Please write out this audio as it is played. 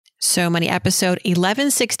So Money episode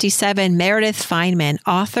 1167, Meredith Fineman,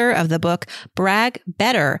 author of the book Brag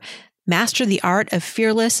Better, Master the Art of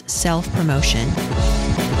Fearless Self-Promotion.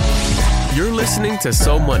 You're listening to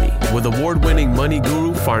So Money with award-winning money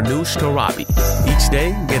guru Farnoosh Torabi. Each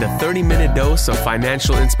day, get a 30-minute dose of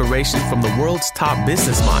financial inspiration from the world's top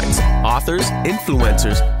business minds, authors,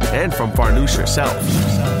 influencers, and from Farnoosh herself.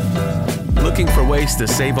 Looking for ways to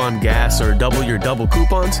save on gas or double your double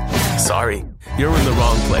coupons? Sorry, you're in the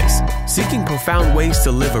wrong place. Seeking profound ways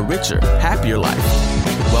to live a richer, happier life.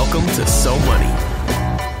 Welcome to So Money.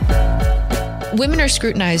 Women are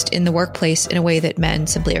scrutinized in the workplace in a way that men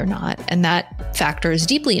simply are not. And that factors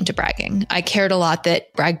deeply into bragging. I cared a lot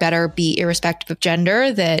that brag better be irrespective of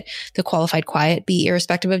gender, that the qualified quiet be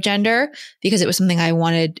irrespective of gender, because it was something I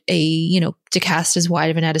wanted to cast as wide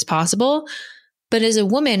of a net as possible. But as a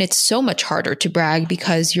woman, it's so much harder to brag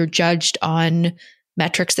because you're judged on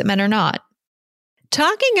metrics that men are not.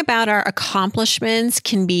 Talking about our accomplishments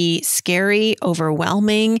can be scary,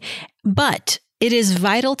 overwhelming, but it is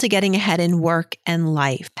vital to getting ahead in work and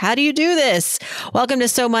life. How do you do this? Welcome to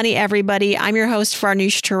So Money, everybody. I'm your host,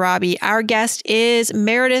 Farnoosh Torabi. Our guest is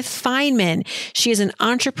Meredith Fineman. She is an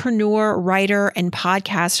entrepreneur, writer, and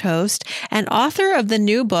podcast host, and author of the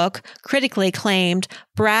new book, critically acclaimed,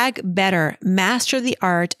 Brag Better, Master the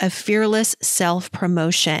Art of Fearless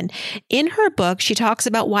Self-Promotion. In her book, she talks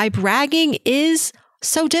about why bragging is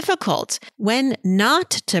so difficult, when not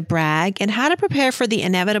to brag, and how to prepare for the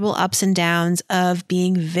inevitable ups and downs of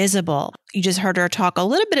being visible. You just heard her talk a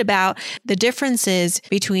little bit about the differences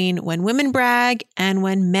between when women brag and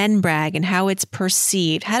when men brag and how it's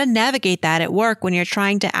perceived, how to navigate that at work when you're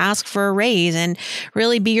trying to ask for a raise and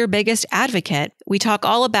really be your biggest advocate. We talk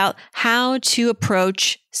all about how to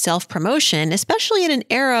approach self-promotion, especially in an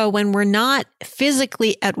era when we're not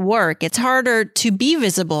physically at work. It's harder to be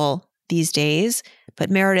visible these days. But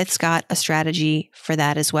Meredith's got a strategy for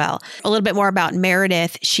that as well. A little bit more about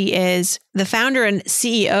Meredith. She is the founder and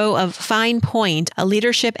CEO of Fine Point, a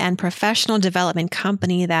leadership and professional development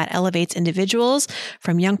company that elevates individuals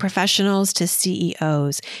from young professionals to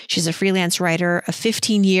CEOs. She's a freelance writer of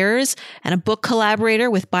 15 years and a book collaborator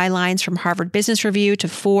with bylines from Harvard Business Review to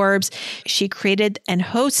Forbes. She created and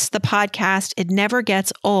hosts the podcast It Never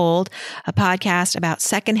Gets Old, a podcast about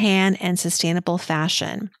secondhand and sustainable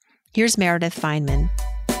fashion. Here's Meredith Fineman.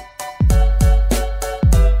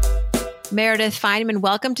 Meredith Fineman,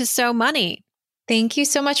 welcome to So Money. Thank you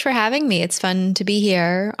so much for having me. It's fun to be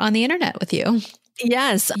here on the internet with you.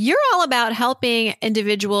 Yes, you're all about helping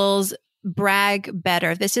individuals brag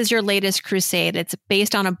better. This is your latest crusade. It's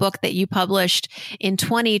based on a book that you published in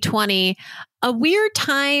 2020. A weird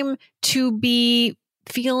time to be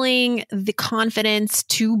feeling the confidence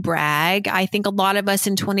to brag. I think a lot of us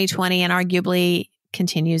in 2020 and arguably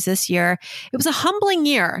continues this year. It was a humbling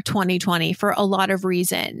year, 2020, for a lot of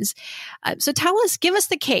reasons. So give us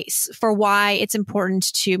the case for why it's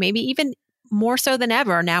important to maybe even more so than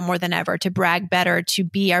ever, now more than ever, to brag better, to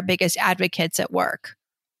be our biggest advocates at work.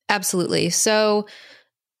 Absolutely. So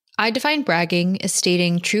I define bragging as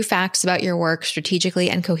stating true facts about your work strategically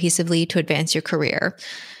and cohesively to advance your career.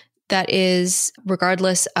 That is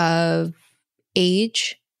regardless of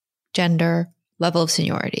age, gender, level of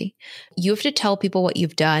seniority. You have to tell people what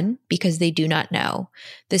you've done because they do not know.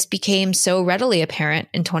 This became so readily apparent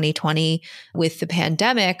in 2020 with the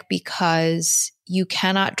pandemic because you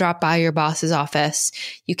cannot drop by your boss's office.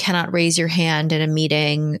 You cannot raise your hand in a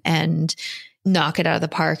meeting and knock it out of the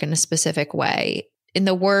park in a specific way. In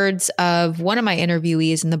the words of one of my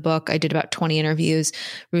interviewees in the book, I did about 20 interviews,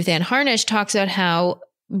 Ruth Ann Harnish talks about how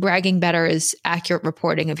bragging better is accurate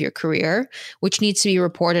reporting of your career, which needs to be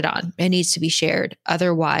reported on. It needs to be shared.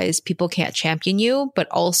 Otherwise, people can't champion you, but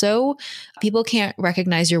also people can't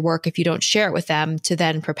recognize your work if you don't share it with them to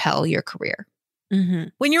then propel your career. Mm-hmm.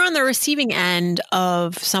 When you're on the receiving end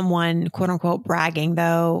of someone, quote unquote, bragging,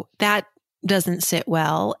 though, that doesn't sit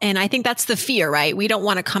well. And I think that's the fear, right? We don't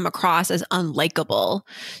want to come across as unlikable.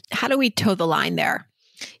 How do we toe the line there?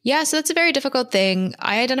 Yeah, so that's a very difficult thing.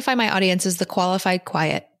 I identify my audience as the qualified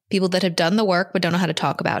quiet, people that have done the work but don't know how to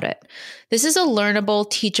talk about it. This is a learnable,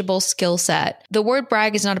 teachable skill set. The word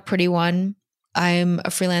brag is not a pretty one. I'm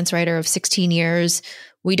a freelance writer of 16 years.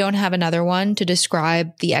 We don't have another one to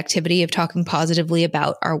describe the activity of talking positively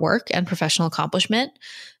about our work and professional accomplishment.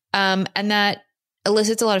 And that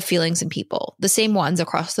elicits a lot of feelings in people, the same ones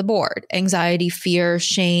across the board: anxiety, fear,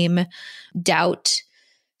 shame, doubt.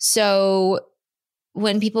 So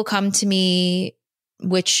when people come to me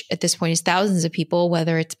which at this point is thousands of people,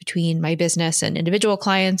 whether it's between my business and individual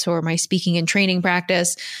clients or my speaking and training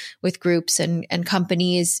practice with groups and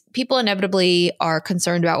companies, people inevitably are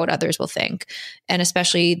concerned about what others will think, and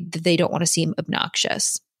especially that they don't want to seem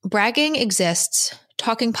obnoxious. Bragging exists,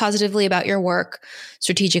 talking positively about your work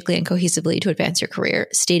strategically and cohesively to advance your career,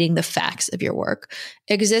 stating the facts of your work,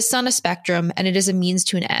 exists on a spectrum, and it is a means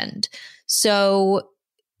to an end. So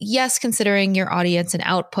yes, considering your audience and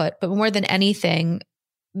output, but more than anything,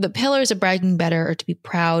 the pillars of bragging better are to be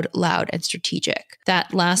proud, loud, and strategic.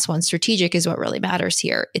 That last one, strategic, is what really matters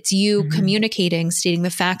here. It's you communicating, stating the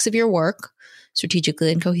facts of your work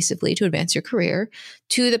strategically and cohesively to advance your career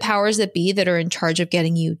to the powers that be that are in charge of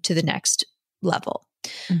getting you to the next level.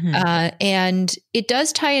 And it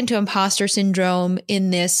does tie into imposter syndrome in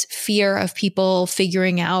this fear of people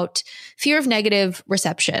figuring out, fear of negative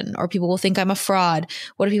reception, or people will think I'm a fraud.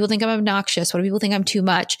 What do people think I'm obnoxious? What do people think I'm too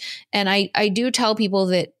much? And I do tell people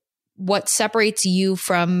that what separates you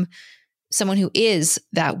from someone who is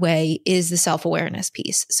that way is the self-awareness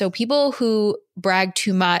piece. So people who brag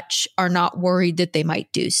too much are not worried that they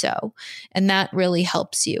might do so. And that really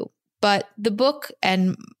helps you. But the book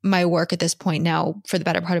and my work at this point now for the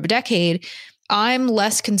better part of a decade, I'm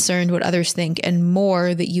less concerned what others think and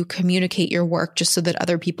more that you communicate your work just so that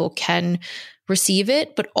other people can receive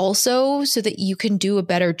it, but also so that you can do a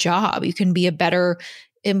better job. You can be a better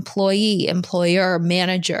employee, employer,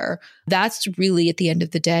 manager. That's really at the end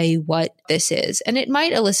of the day what this is. And it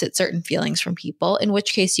might elicit certain feelings from people, in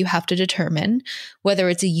which case you have to determine whether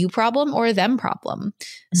it's a you problem or a them problem.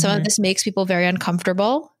 Some of this makes people very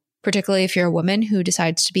uncomfortable, particularly if you're a woman who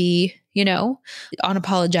decides to be,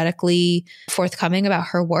 unapologetically forthcoming about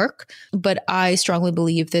her work. But I strongly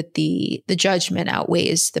believe that the judgment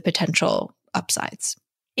outweighs the potential upsides.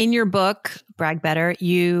 In your book, Brag Better,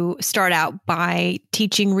 you start out by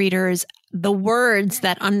teaching readers the words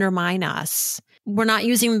that undermine us. We're not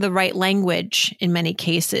using the right language in many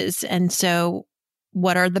cases. And so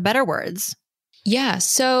what are the better words? Yeah.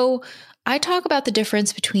 So I talk about the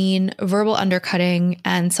difference between verbal undercutting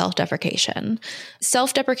and self-deprecation.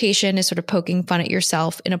 Self-deprecation is sort of poking fun at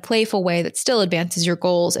yourself in a playful way that still advances your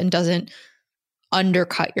goals and doesn't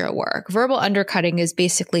undercut your work. Verbal undercutting is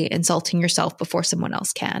basically insulting yourself before someone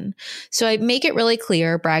else can. So I make it really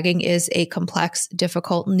clear bragging is a complex,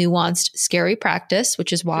 difficult, nuanced, scary practice,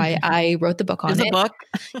 which is why I wrote the book on it. Book?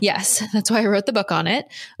 Yes, that's why I wrote the book on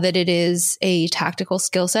it, that it is a tactical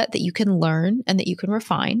skill set that you can learn and that you can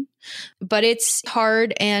refine. But it's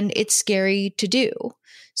hard and it's scary to do.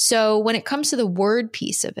 So when it comes to the word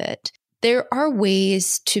piece of it, there are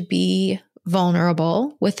ways to be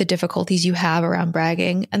vulnerable with the difficulties you have around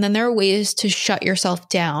bragging. And then there are ways to shut yourself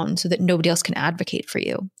down so that nobody else can advocate for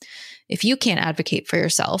you. If you can't advocate for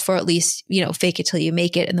yourself, or at least, fake it till you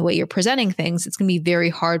make it in the way you're presenting things, it's going to be very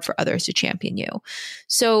hard for others to champion you.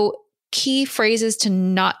 So key phrases to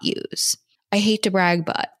not use: I hate to brag,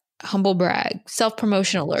 but, humble brag,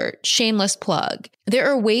 self-promotion alert, shameless plug. There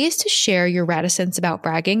are ways to share your reticence about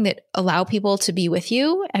bragging that allow people to be with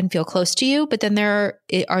you and feel close to you. But then there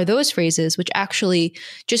are those phrases which actually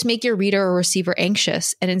just make your reader or receiver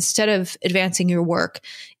anxious. And instead of advancing your work,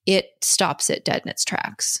 it stops it dead in its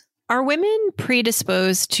tracks. Are women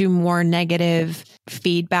predisposed to more negative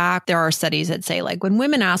feedback? There are studies that say, like, when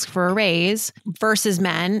women ask for a raise versus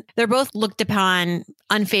men, they're both looked upon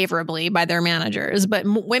unfavorably by their managers, but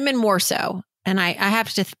women more so. And I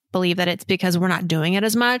have to believe that it's because we're not doing it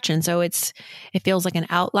as much, and so it feels like an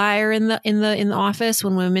outlier in the office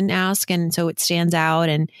when women ask, and so it stands out,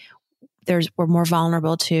 and we're more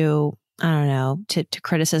vulnerable to to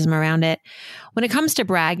criticism around it. When it comes to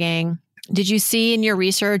bragging, did you see in your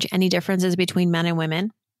research any differences between men and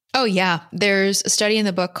women? Oh, yeah. There's a study in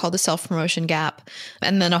the book called The Self-Promotion Gap,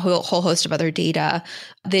 and then a whole host of other data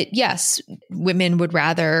that, yes, women would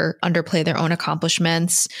rather underplay their own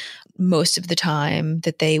accomplishments most of the time,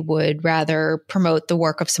 that they would rather promote the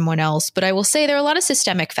work of someone else. But I will say there are a lot of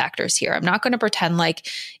systemic factors here. I'm not going to pretend like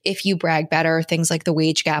if you brag better, things like the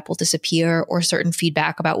wage gap will disappear, or certain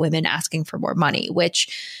feedback about women asking for more money,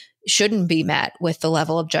 which shouldn't be met with the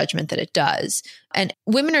level of judgment that it does. And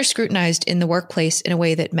women are scrutinized in the workplace in a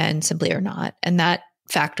way that men simply are not. And that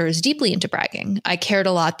factors deeply into bragging. I cared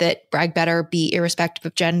a lot that brag better be irrespective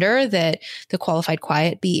of gender, that the qualified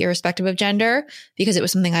quiet be irrespective of gender, because it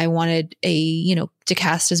was something I wanted to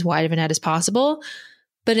cast as wide of a net as possible.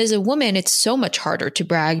 But as a woman, it's so much harder to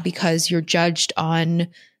brag because you're judged on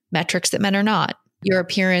metrics that men are not. Your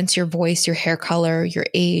appearance, your voice, your hair color, your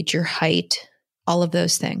age, your height, all of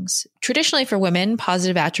those things. Traditionally for women,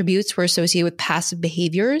 positive attributes were associated with passive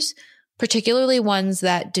behaviors, particularly ones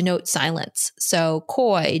that denote silence. So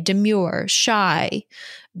coy, demure, shy,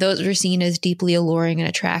 those were seen as deeply alluring and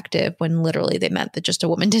attractive when literally they meant that just a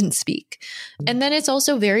woman didn't speak. And then it's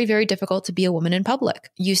also very, very difficult to be a woman in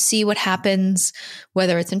public. You see what happens,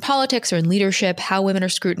 whether it's in politics or in leadership, how women are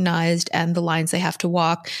scrutinized and the lines they have to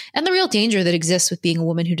walk, and the real danger that exists with being a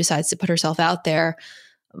woman who decides to put herself out there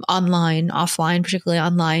online, offline, particularly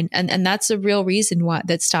online. And that's a real reason why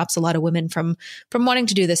that stops a lot of women from wanting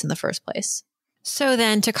to do this in the first place. So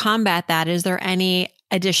then to combat that, is there any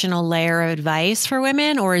additional layer of advice for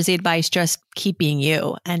women, or is the advice just keep being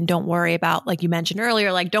you and don't worry about, like you mentioned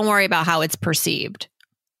earlier, like don't worry about how it's perceived?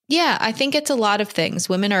 Yeah, I think it's a lot of things.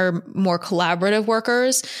 Women are more collaborative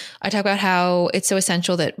workers. I talk about how it's so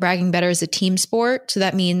essential that bragging better is a team sport. So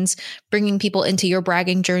that means bringing people into your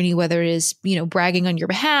bragging journey, whether it is, bragging on your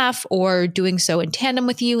behalf or doing so in tandem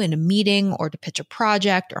with you in a meeting or to pitch a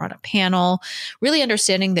project or on a panel, really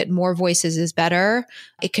understanding that more voices is better.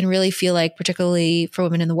 It can really feel like, particularly for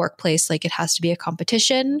women in the workplace, like it has to be a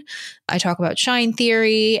competition. I talk about shine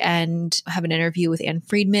theory and have an interview with Anne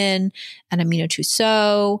Friedman and Amina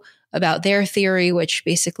Trousseau about their theory, which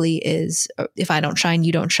basically is if I don't shine,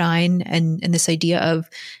 you don't shine. And this idea of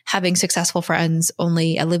having successful friends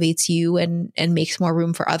only elevates you and makes more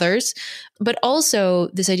room for others. But also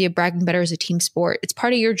this idea of bragging better as a team sport. It's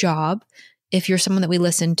part of your job. If you're someone that we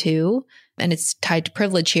listen to, and it's tied to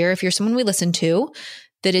privilege here, if you're someone we listen to,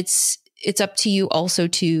 that it's up to you also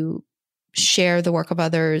to share the work of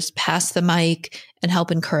others, pass the mic, and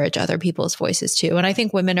help encourage other people's voices too. And I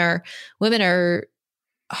think women are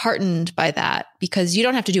heartened by that because you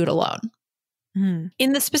don't have to do it alone.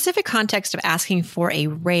 In the specific context of asking for a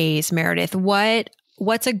raise, Meredith,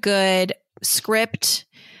 what's a good script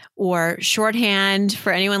or shorthand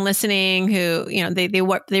for anyone listening who,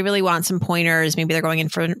 they really want some pointers? Maybe they're going in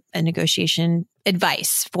for a negotiation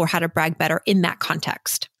advice for how to brag better in that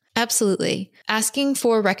context. Absolutely. Asking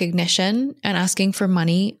for recognition and asking for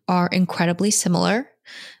money are incredibly similar.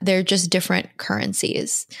 They're just different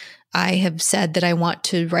currencies. I have said that I want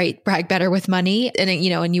to brag better with money,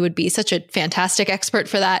 and you would be such a fantastic expert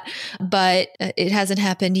for that, but it hasn't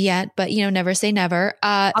happened yet. But never say never.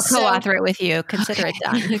 I'll co-author it with you. Consider it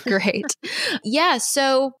done. Great. Yeah.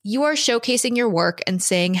 So you are showcasing your work and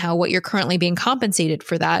saying how what you're currently being compensated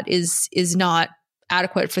for that is not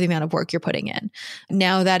adequate for the amount of work you're putting in.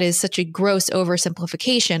 Now that is such a gross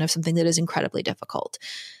oversimplification of something that is incredibly difficult.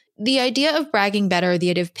 The idea of bragging better,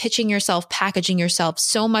 the idea of pitching yourself, packaging yourself,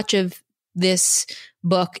 so much of this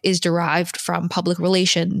book is derived from public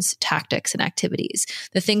relations tactics and activities,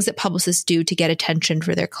 the things that publicists do to get attention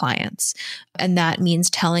for their clients. And that means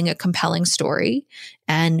telling a compelling story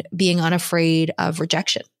and being unafraid of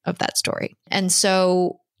rejection of that story. And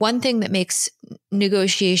so one thing that makes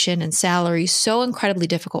negotiation and salary so incredibly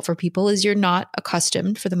difficult for people is you're not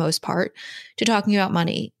accustomed, for the most part, to talking about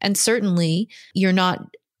money. And certainly you're not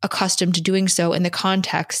accustomed to doing so in the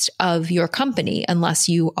context of your company, unless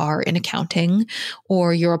you are in accounting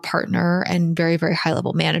or you're a partner and very, very high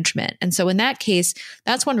level management. And so in that case,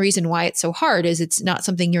 that's one reason why it's so hard, is it's not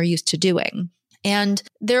something you're used to doing. And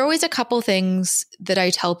there are always a couple things that I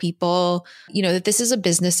tell people, that this is a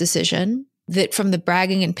business decision, that from the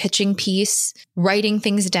bragging and pitching piece, writing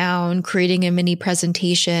things down, creating a mini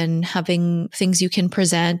presentation, having things you can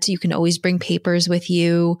present, you can always bring papers with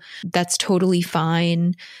you. That's totally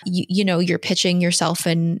fine. You're pitching yourself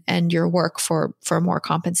and your work for more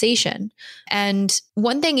compensation. And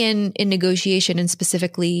one thing in negotiation, and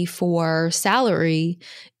specifically for salary,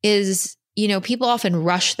 is people often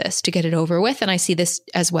rush this to get it over with. And I see this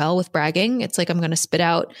as well with bragging. It's like, I'm going to spit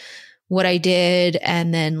out what I did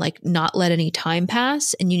and then not let any time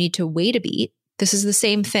pass, and you need to wait a beat. This is the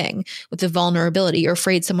same thing with the vulnerability. You're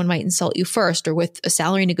afraid someone might insult you first, or with a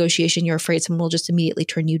salary negotiation, you're afraid someone will just immediately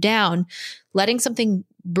turn you down. Letting something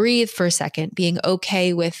breathe for a second, being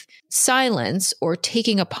okay with silence or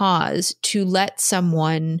taking a pause to let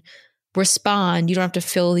someone respond. You don't have to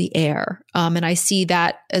fill the air. And I see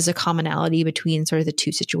that as a commonality between sort of the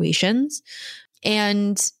two situations.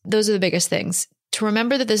 And those are the biggest things. To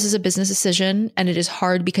remember that this is a business decision, and it is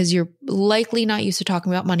hard because you're likely not used to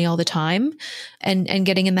talking about money all the time, and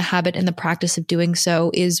getting in the habit and the practice of doing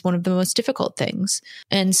so is one of the most difficult things.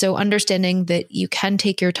 And so understanding that you can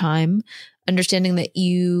take your time, understanding that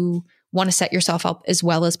you want to set yourself up as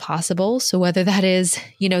well as possible. So whether that is,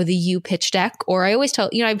 the you pitch deck, or I always tell,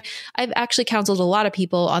 I've actually counseled a lot of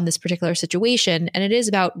people on this particular situation, and it is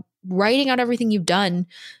about writing out everything you've done,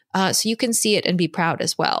 so you can see it and be proud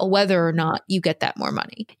as well, whether or not you get that more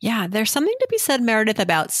money. Yeah, there's something to be said, Meredith,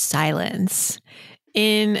 about silence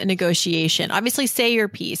in a negotiation. Obviously, say your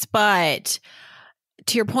piece, but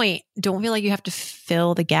to your point, don't feel like you have to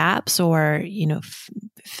fill the gaps or,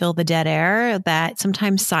 fill the dead air. That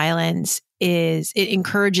sometimes silence it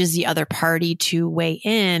encourages the other party to weigh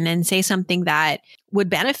in and say something that would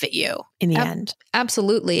benefit you in the end.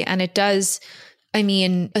 Absolutely. And it does. I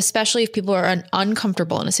mean, especially if people are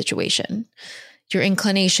uncomfortable in a situation, your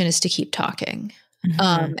inclination is to keep talking.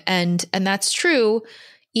 Mm-hmm. And that's true,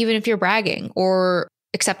 even if you're bragging or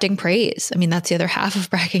accepting praise. I mean, that's the other half of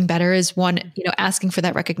bragging better is one, asking for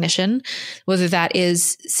that recognition, whether that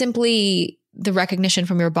is simply the recognition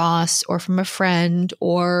from your boss or from a friend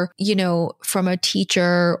or, from a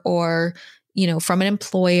teacher or, from an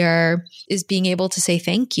employer, is being able to say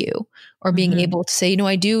thank you or being able to say,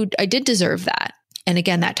 I did deserve that. And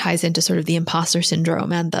again, that ties into sort of the imposter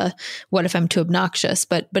syndrome and the what if I'm too obnoxious,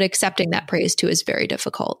 but accepting that praise too is very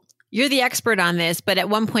difficult. You're the expert on this, but at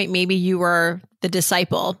one point, maybe you were the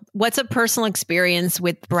disciple. What's a personal experience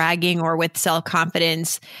with bragging or with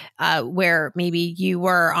self-confidence where maybe you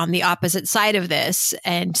were on the opposite side of this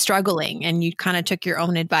and struggling and you kind of took your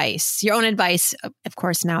own advice, of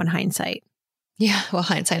course, now in hindsight? Yeah. Well,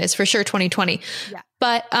 hindsight is for sure 2020. Yeah.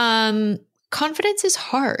 But confidence is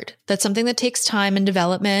hard. That's something that takes time and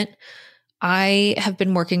development. I have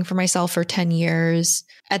been working for myself for 10 years.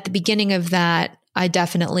 At the beginning of that, I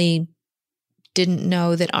definitely didn't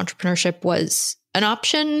know that entrepreneurship was an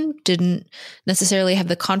option, didn't necessarily have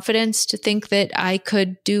the confidence to think that I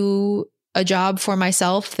could do a job for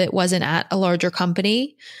myself that wasn't at a larger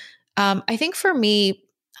company. I think for me,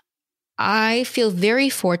 I feel very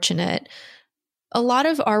fortunate. A lot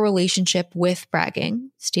of our relationship with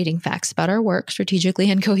bragging, stating facts about our work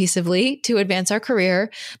strategically and cohesively to advance our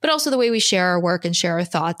career, but also the way we share our work and share our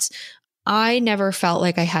thoughts, I never felt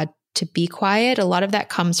like I had to be quiet. A lot of that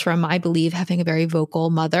comes from, I believe, having a very vocal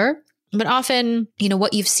mother. But often,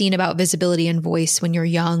 what you've seen about visibility and voice when you're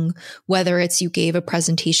young, whether it's you gave a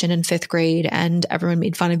presentation in 5th grade and everyone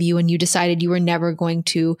made fun of you and you decided you were never going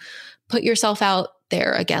to put yourself out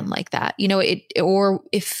there again like that, or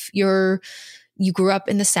if you grew up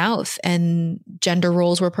in the South and gender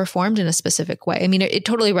roles were performed in a specific way. I mean, it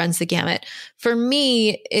totally runs the gamut. For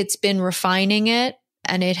me, it's been refining it,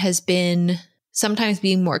 and it has been sometimes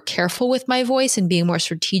being more careful with my voice and being more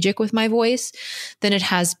strategic with my voice than it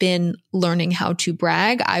has been learning how to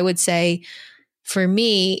brag. I would say for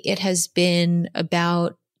me, it has been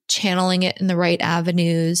about channeling it in the right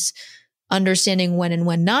avenues, understanding when and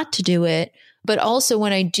when not to do it. But also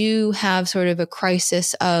when I do have sort of a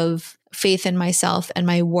crisis of faith in myself and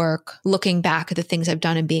my work, looking back at the things I've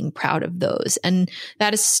done and being proud of those. And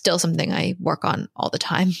that is still something I work on all the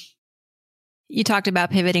time. You talked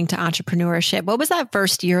about pivoting to entrepreneurship. What was that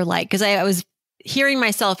first year like? Because I was hearing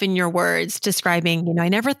myself in your words describing, I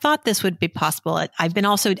never thought this would be possible. I've been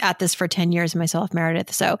also at this for 10 years myself,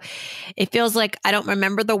 Meredith. So it feels like I don't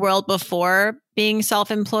remember the world before being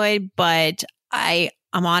self-employed, but I'm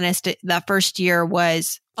honest, that first year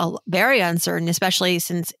was very uncertain, especially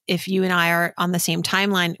since if you and I are on the same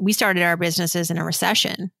timeline, we started our businesses in a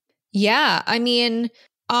recession. Yeah. I mean,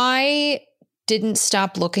 I didn't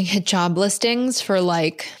stop looking at job listings for at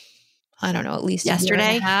least yesterday.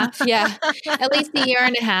 A year and a half. Yeah. At least a year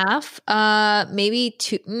and a half. Maybe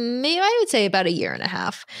I would say about a year and a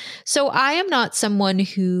half. So I am not someone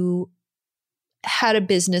who had a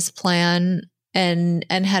business plan and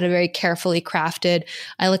had a very carefully crafted.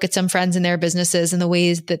 I look at some friends and their businesses and the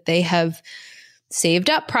ways that they have saved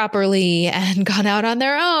up properly and gone out on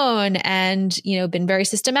their own and, been very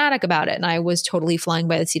systematic about it. And I was totally flying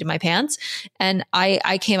by the seat of my pants. And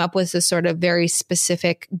I came up with this sort of very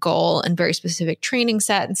specific goal and very specific training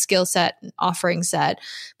set and skill set and offering set.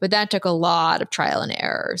 But that took a lot of trial and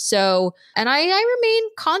error. So, and I remain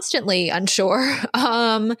constantly unsure.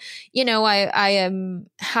 I am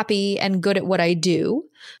happy and good at what I do,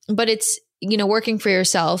 but it's, working for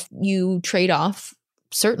yourself, you trade off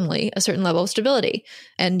certainly a certain level of stability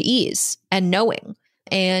and ease and knowing.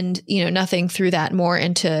 And, nothing threw that more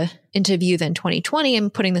into view than 2020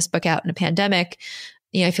 and putting this book out in a pandemic.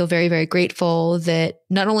 I feel very, very grateful that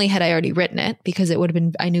not only had I already written it, because it would have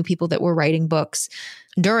been, I knew people that were writing books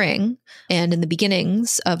during and in the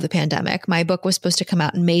beginnings of the pandemic. My book was supposed to come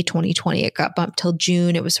out in May 2020. It got bumped till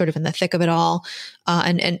June. It was sort of in the thick of it all.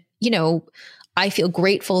 And I feel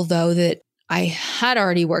grateful though that I had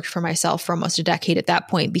already worked for myself for almost a decade at that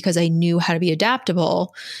point because I knew how to be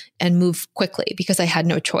adaptable and move quickly because I had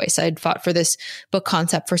no choice. I had fought for this book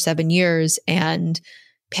concept for 7 years and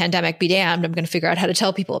pandemic be damned, I'm going to figure out how to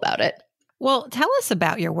tell people about it. Well, tell us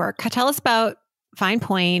about your work. Tell us about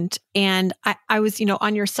Finepoint, and I was,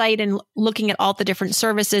 on your site and looking at all the different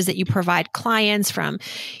services that you provide clients, from,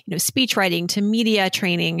 speech writing to media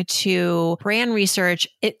training to brand research.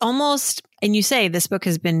 It almost, and you say this book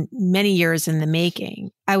has been many years in the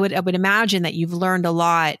making. I would imagine that you've learned a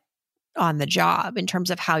lot on the job in terms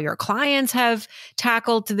of how your clients have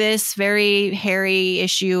tackled this very hairy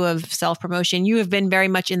issue of self-promotion. You have been very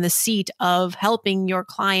much in the seat of helping your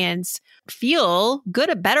clients feel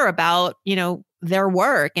better about, their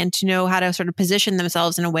work, and to know how to sort of position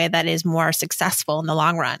themselves in a way that is more successful in the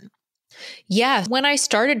long run. Yeah. When I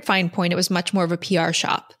started Finepoint, it was much more of a PR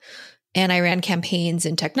shop. And I ran campaigns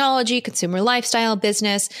in technology, consumer lifestyle,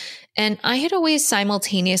 business. And I had always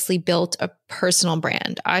simultaneously built a personal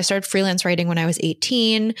brand. I started freelance writing when I was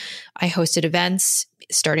 18. I hosted events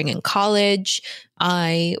starting in college.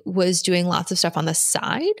 I was doing lots of stuff on the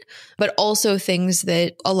side, but also things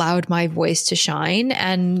that allowed my voice to shine.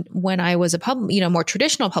 And when I was a more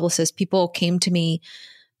traditional publicist, people came to me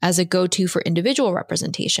as a go-to for individual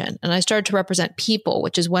representation. And I started to represent people,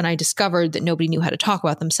 which is when I discovered that nobody knew how to talk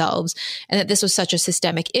about themselves and that this was such a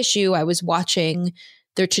systemic issue. I was watching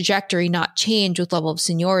their trajectory not change with level of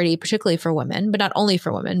seniority, particularly for women, but not only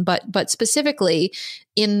for women, but specifically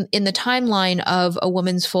in the timeline of a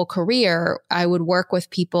woman's full career. I would work with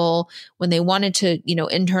people when they wanted to,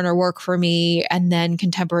 intern or work for me, and then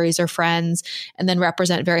contemporaries or friends, and then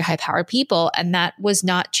represent very high powered people. And that was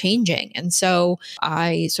not changing. And so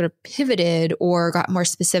I sort of pivoted or got more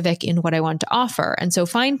specific in what I wanted to offer. And so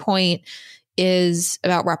Finepoint is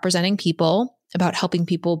about representing people, about helping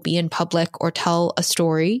people be in public or tell a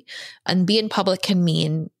story. And be in public can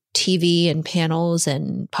mean TV and panels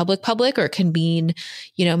and public, or it can mean,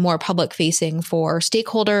 more public facing for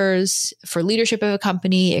stakeholders, for leadership of a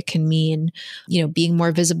company. It can mean, being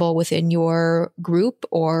more visible within your group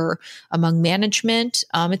or among management.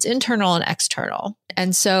 It's internal and external.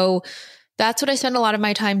 And so that's what I spend a lot of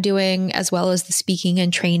my time doing, as well as the speaking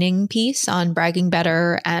and training piece on bragging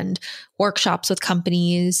better and workshops with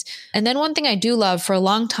companies. And then one thing I do love, for a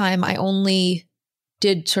long time, I only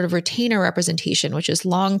did sort of retainer representation, which is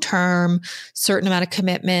long-term, certain amount of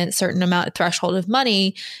commitment, certain amount of threshold of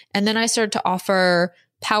money. And then I started to offer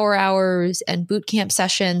power hours and boot camp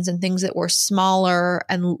sessions and things that were smaller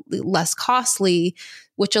and less costly,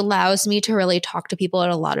 which allows me to really talk to people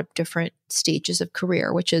at a lot of different stages of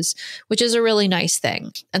career, which is a really nice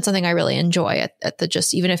thing and something I really enjoy at the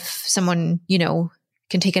just, even if someone,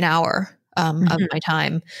 can take an hour of my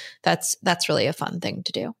time, that's really a fun thing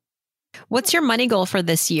to do. What's your money goal for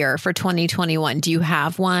this year, for 2021? Do you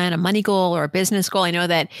have one, a money goal or a business goal? I know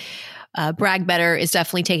that Brag Better is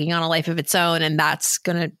definitely taking on a life of its own, and that's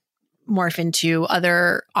going to morph into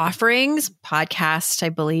other offerings. Podcast, I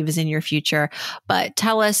believe, is in your future. But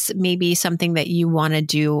tell us maybe something that you want to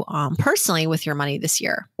do personally with your money this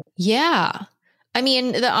year. Yeah. I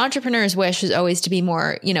mean, the entrepreneur's wish is always to be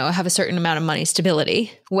more, have a certain amount of money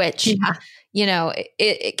stability, which,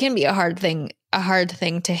 it can be a hard thing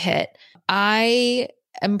to hit. I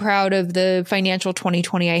am proud of the financial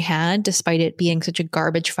 2020 I had, despite it being such a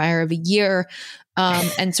garbage fire of a year,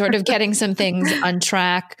 and sort of getting some things on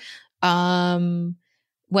track,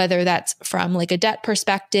 whether that's from like a debt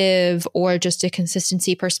perspective or just a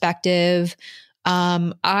consistency perspective.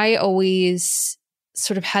 I always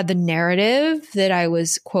sort of had the narrative that I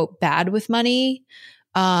was, quote, bad with money.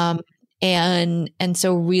 And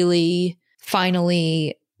so really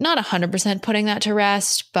finally not 100% putting that to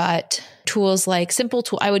rest, but tools like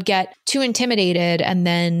I would get too intimidated. And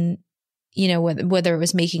then, whether it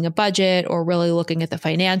was making a budget or really looking at the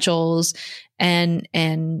financials.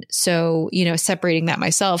 And so, separating that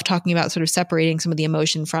myself, talking about sort of separating some of the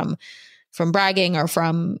emotion from bragging or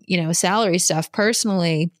from, salary stuff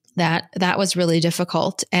personally, that was really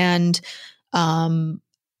difficult. And,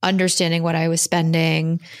 understanding what I was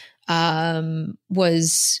spending,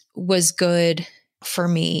 was good for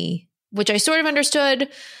me, which I sort of understood,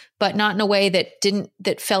 but not in a way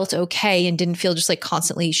that felt okay and didn't feel just like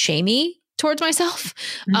constantly shamey towards myself.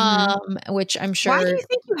 Which I'm sure. Why do you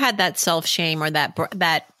think you had that self-shame or that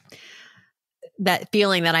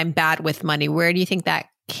feeling that I'm bad with money? Where do you think that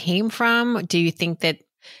came from? Do you think that,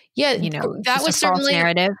 that was certainly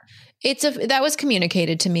narrative? That was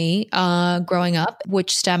communicated to me growing up,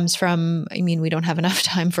 which stems from, we don't have enough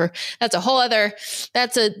time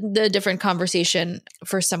that's a different conversation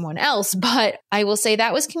for someone else. But I will say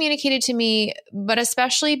that was communicated to me, but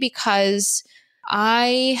especially because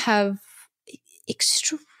I have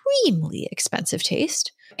extremely expensive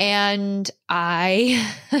taste and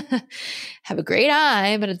I have a great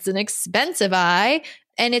eye, but it's an expensive eye.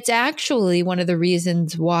 And it's actually one of the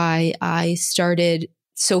reasons why I started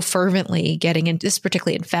so fervently getting into this,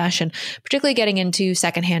 particularly in fashion, particularly getting into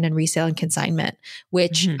secondhand and resale and consignment,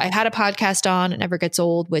 which I had a podcast on, It Never Gets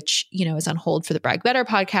Old, which, is on hold for the Brag Better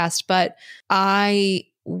podcast. But I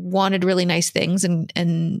wanted really nice things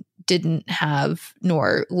and didn't have,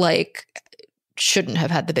 nor shouldn't have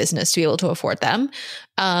had the business to be able to afford them.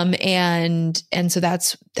 And so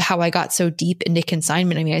that's how I got so deep into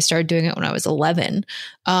consignment. I mean, I started doing it when I was 11,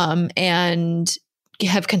 and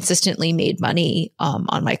have consistently made money,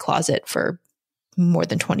 on my closet for more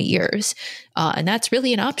than 20 years. And that's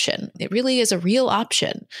really an option. It really is a real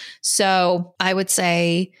option. So I would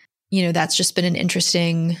say, that's just been an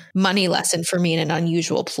interesting money lesson for me in an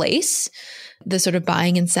unusual place. The sort of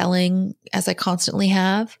buying and selling, as I constantly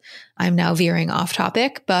have. I'm now veering off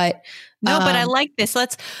topic, but no, but I like this.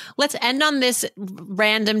 Let's end on this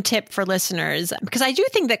random tip for listeners, because I do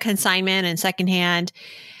think that consignment and secondhand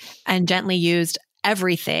and gently used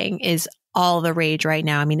everything is all the rage right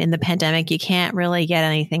now. I mean, in the pandemic, you can't really get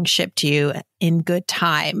anything shipped to you in good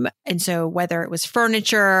time. And so whether it was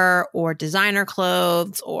furniture or designer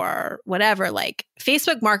clothes or whatever,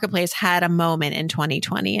 Facebook Marketplace had a moment in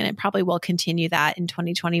 2020, and it probably will continue that in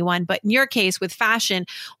 2021. But in your case with fashion,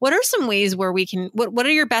 what are some ways where we can, what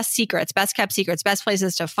are your best secrets, best kept secrets, best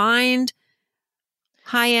places to find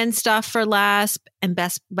high-end stuff for less, and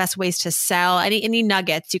best ways to sell? Any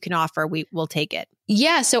nuggets you can offer, we'll take it.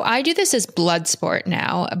 Yeah. So I do this as blood sport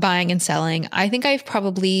now, buying and selling. I think I've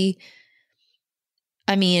probably,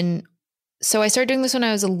 so I started doing this when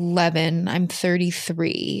I was 11. I'm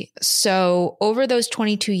 33. So over those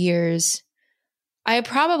 22 years, I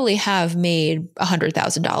probably have made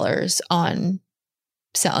 $100,000 on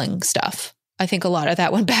selling stuff. I think a lot of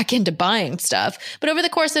that went back into buying stuff. But over the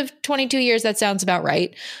course of 22 years, that sounds about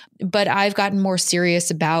right. But I've gotten more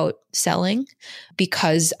serious about selling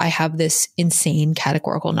because I have this insane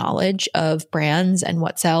categorical knowledge of brands and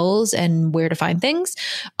what sells and where to find things.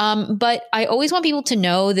 But I always want people to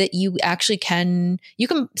know that you can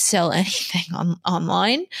sell anything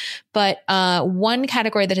online. But one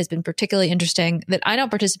category that has been particularly interesting that I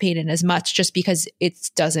don't participate in as much just because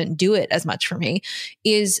it doesn't do it as much for me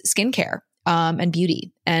is skincare. And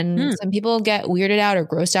beauty. And some people get weirded out or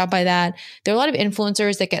grossed out by that. There are a lot of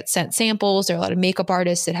influencers that get sent samples. There are a lot of makeup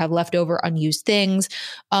artists that have leftover unused things.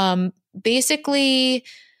 Basically,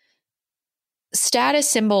 status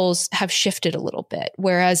symbols have shifted a little bit,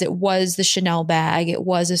 whereas it was the Chanel bag, it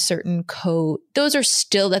was a certain coat. That's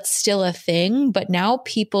still a thing, but now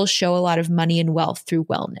people show a lot of money and wealth through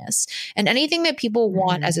wellness. And anything that people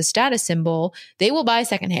want as a status symbol, they will buy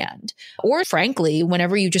secondhand. Or frankly,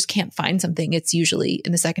 whenever you just can't find something, it's usually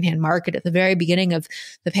in the secondhand market. At the very beginning of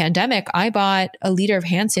the pandemic, I bought a liter of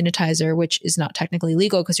hand sanitizer, which is not technically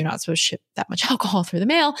legal because you're not supposed to ship that much alcohol through the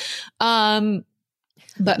mail.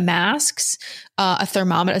 But masks, a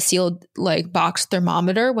thermometer, a sealed box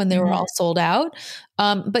thermometer when they were all sold out.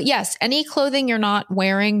 But yes, any clothing you're not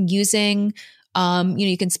wearing, using,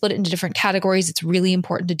 you can split it into different categories. It's really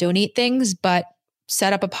important to donate things, but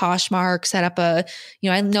set up a Poshmark,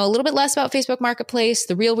 I know a little bit less about Facebook Marketplace.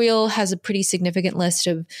 The RealReal has a pretty significant list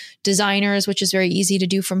of designers, which is very easy to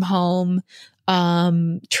do from home.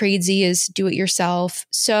 Tradesy is do it yourself.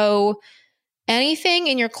 So anything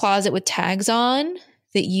in your closet with tags on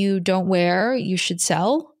that you don't wear, you should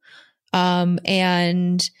sell.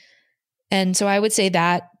 And so I would say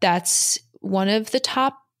that's one of the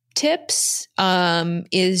top tips,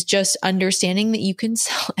 is just understanding that you can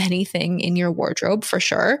sell anything in your wardrobe for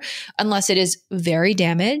sure, unless it is very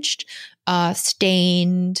damaged,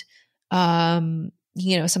 stained, something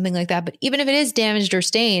like that. But even if it is damaged or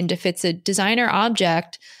stained, if it's a designer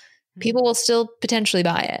object, people will still potentially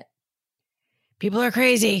buy it. People are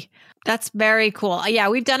crazy. That's very cool. Yeah,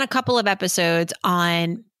 we've done a couple of episodes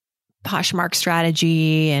on Poshmark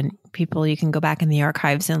strategy, and people, you can go back in the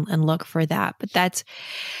archives and look for that. But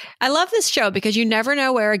I love this show because you never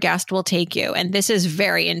know where a guest will take you. And this is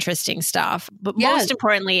very interesting stuff. But most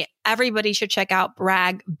importantly, everybody should check out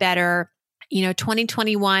Brag Better.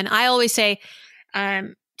 2021, I always say,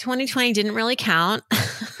 2020 didn't really count.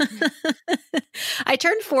 I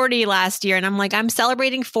turned 40 last year, and I'm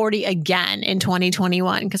celebrating 40 again in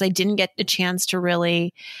 2021 because I didn't get a chance to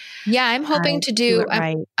really. Yeah, I'm hoping to do.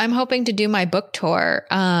 I'm hoping to do my book tour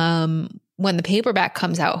when the paperback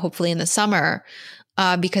comes out, hopefully in the summer,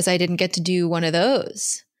 because I didn't get to do one of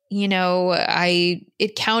those.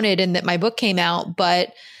 It counted in that my book came out,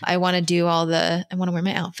 but I want to wear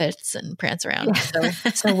my outfits and prance around.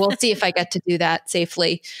 So we'll see if I get to do that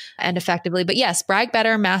safely and effectively. But yes, Brag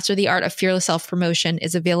Better, Master the Art of Fearless Self-Promotion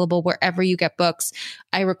is available wherever you get books.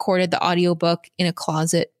 I recorded the audiobook in a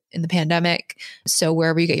closet in the pandemic. So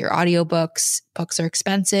wherever you get your audiobooks, books are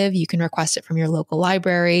expensive. You can request it from your local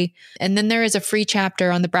library. And then there is a free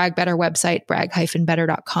chapter on the Brag Better website,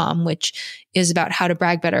 brag-better.com, which is about how to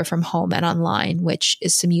brag better from home and online, which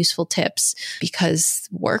is some useful tips because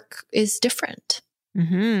work is different.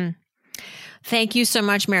 Mm-hmm. Thank you so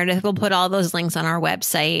much, Meredith. We'll put all those links on our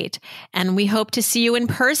website. And we hope to see you in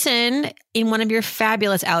person in one of your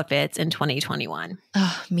fabulous outfits in 2021.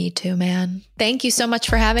 Oh, me too, man. Thank you so much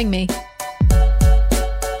for having me.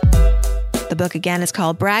 The book again is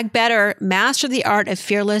called Brag Better, Master the Art of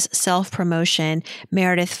Fearless Self-Promotion.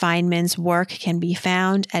 Meredith Fineman's work can be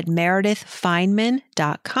found at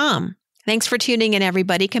meredithfineman.com. Thanks for tuning in,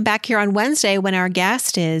 everybody. Come back here on Wednesday when our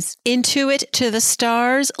guest is Intuit to the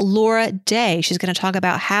Stars, Laura Day. She's going to talk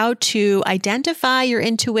about how to identify your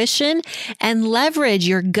intuition and leverage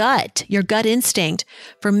your gut instinct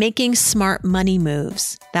for making smart money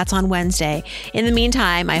moves. That's on Wednesday. In the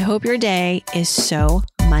meantime, I hope your day is so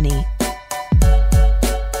money.